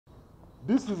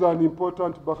This is an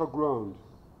important background.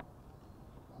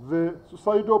 The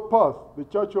suicidal path the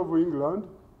Church of England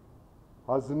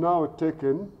has now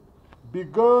taken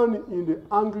began in the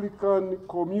Anglican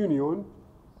Communion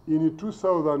in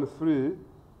 2003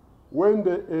 when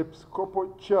the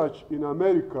Episcopal Church in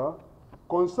America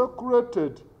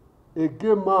consecrated a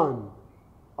gay man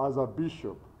as a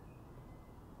bishop.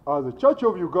 As the Church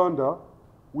of Uganda,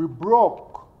 we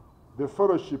broke the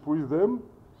fellowship with them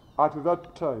at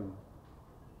that time.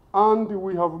 And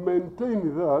we have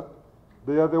maintained that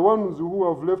they are the ones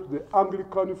who have left the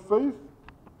Anglican faith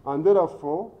and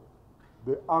therefore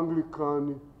the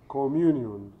Anglican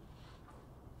Communion.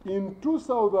 In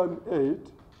 2008,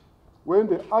 when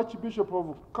the Archbishop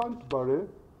of Canterbury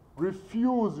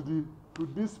refused to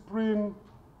discipline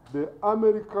the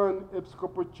American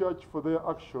Episcopal Church for their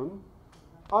action,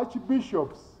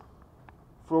 archbishops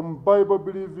from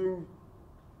Bible-believing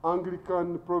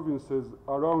Anglican provinces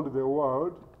around the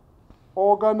world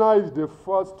organized the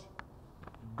first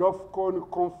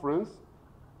GAFCON conference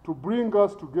to bring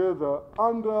us together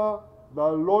under the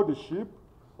lordship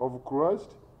of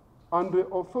Christ and the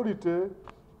authority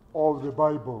of the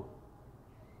Bible.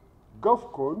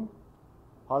 GAFCON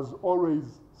has always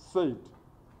said,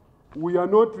 we are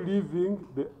not leaving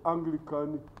the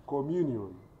Anglican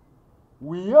Communion.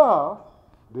 We are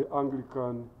the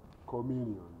Anglican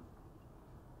Communion.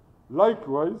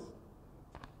 Likewise,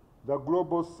 the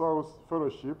Global South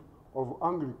Fellowship of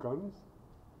Anglicans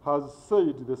has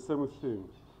said the same thing.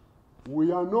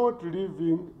 We are not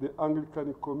leaving the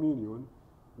Anglican Communion.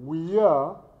 We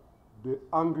are the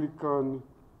Anglican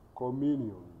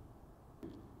Communion.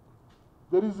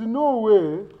 There is no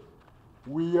way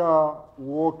we are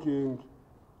working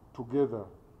together.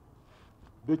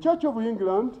 The Church of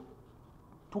England,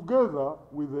 together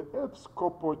with the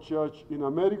Episcopal Church in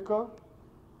America,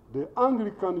 the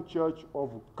Anglican Church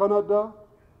of Canada,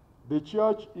 the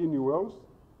Church in Wales,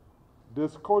 the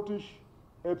Scottish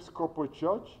Episcopal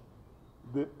Church,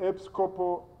 the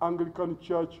Episcopal Anglican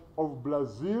Church of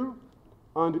Brazil,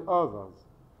 and others.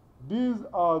 These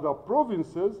are the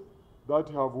provinces that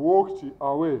have walked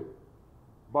away,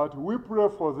 but we pray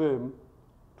for them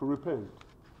to repent.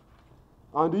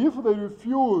 And if they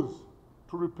refuse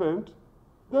to repent,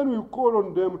 then we call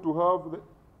on them to have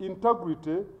the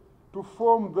integrity to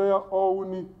form their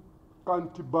own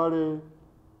Canterbury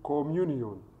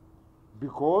Communion,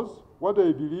 because what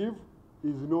they believe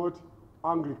is not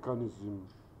Anglicanism,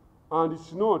 and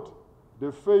it's not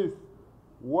the faith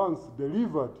once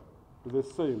delivered to the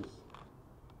saints.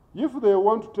 If they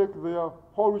want to take their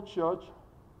whole church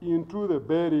into the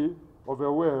belly of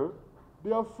a well,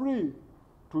 they are free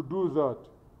to do that.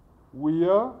 We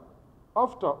are,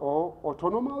 after all,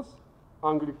 autonomous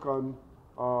Anglican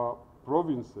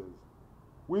provinces.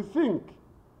 We think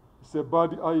it's a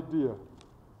bad idea,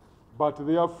 but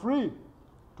they are free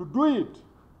to do it.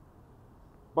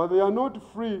 But they are not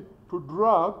free to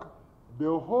drag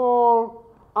the whole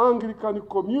Anglican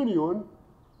Communion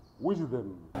with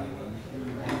them.